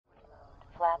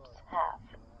Flaps half.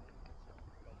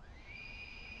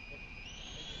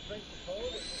 Drink the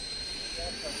code.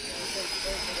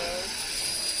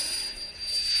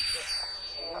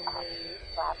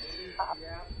 Flaps up. The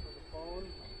app for the phone.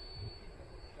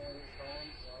 And it's on,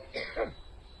 so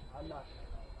I'm not going to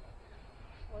know.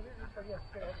 Well, they're just going to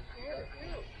stay on the standard,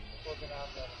 too. Looking out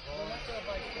that phone. I'm not going to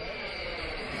buy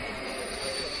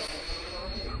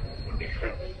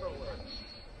paperwork.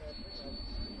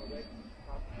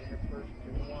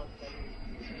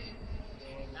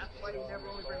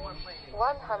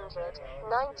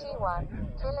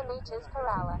 191 kilometers per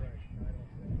hour.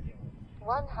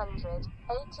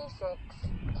 186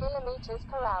 kilometers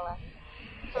per hour.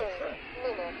 3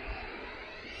 minutes.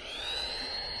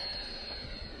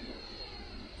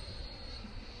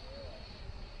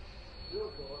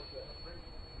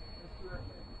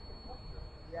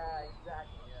 Yeah,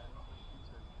 exactly. Yeah.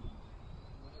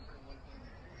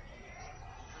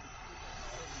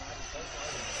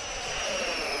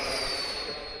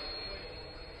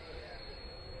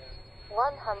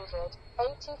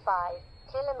 185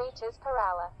 kilometers per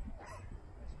hour.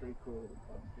 That's pretty cool.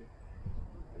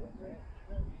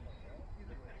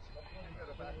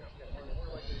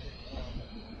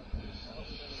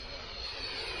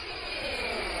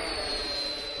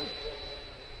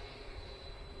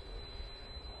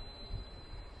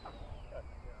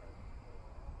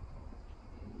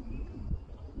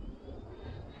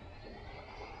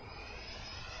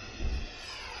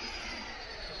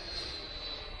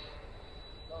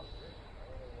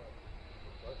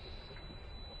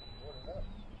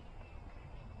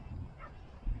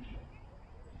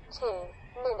 2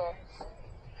 minutes.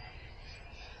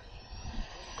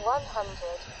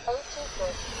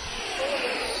 186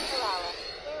 kilometers per hour.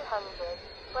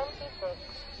 226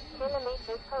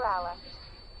 kilometers per hour.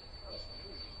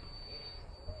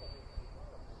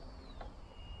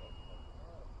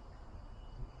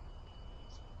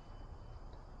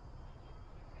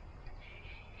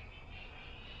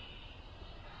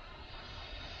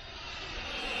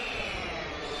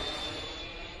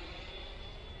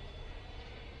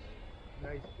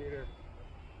 Nice, Peter.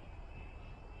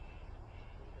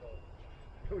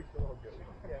 We still all good.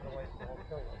 Yeah, the wife will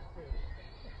kill us too.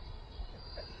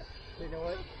 You know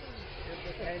what? Here's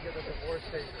the tank of the divorce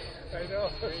papers. I know.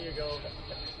 There you go.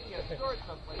 You got stored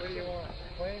someplace. What do you want?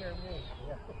 Plain or me?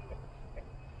 Yeah.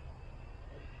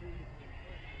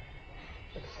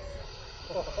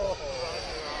 Oh.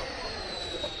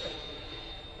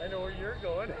 I know where you're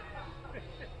going.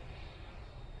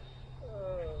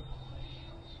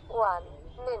 1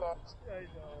 minute. I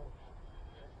know.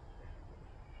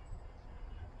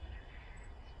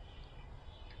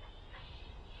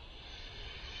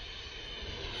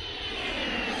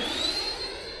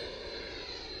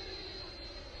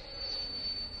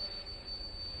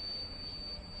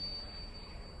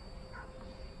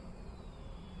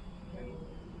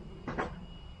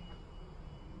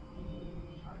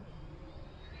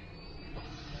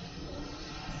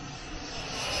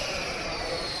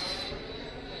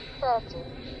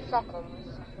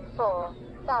 Seconds.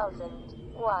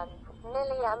 4,001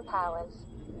 milliamp hours.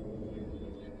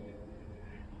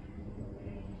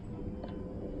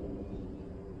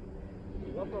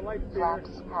 Love the light, Peter.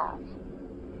 Flaps half.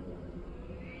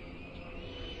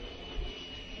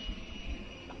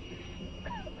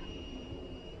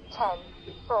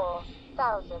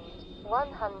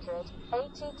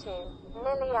 4,182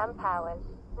 milliamp hours.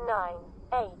 9,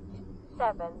 8,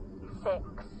 7, 6,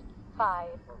 5,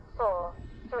 4,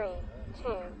 3, 2,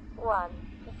 1,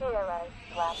 0.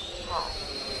 Flaps half.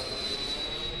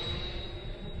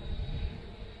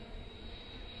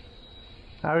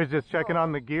 I was just checking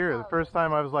on the gear. The first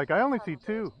time I was like, I only see 2.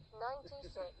 96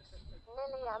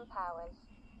 milliamp hours.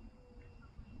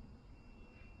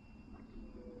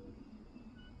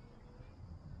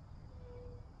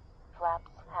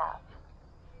 Flaps half.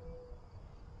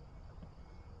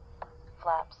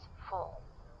 Flaps full.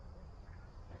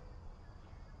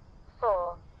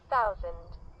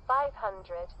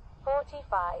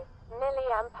 4,545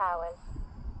 milliamp hours.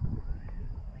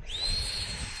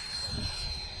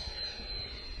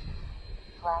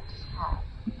 Flaps half.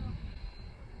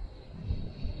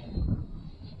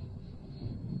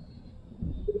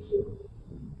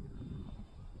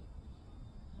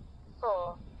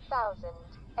 Four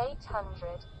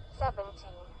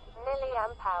 1,817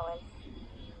 milliamp hours.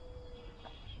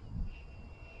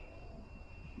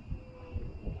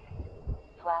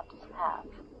 Flaps half.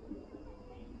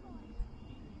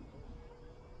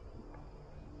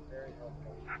 Very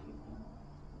helpful.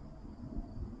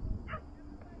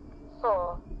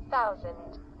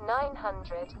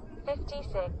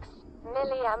 4,956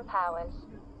 milliamp hours.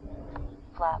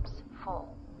 Flaps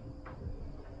full.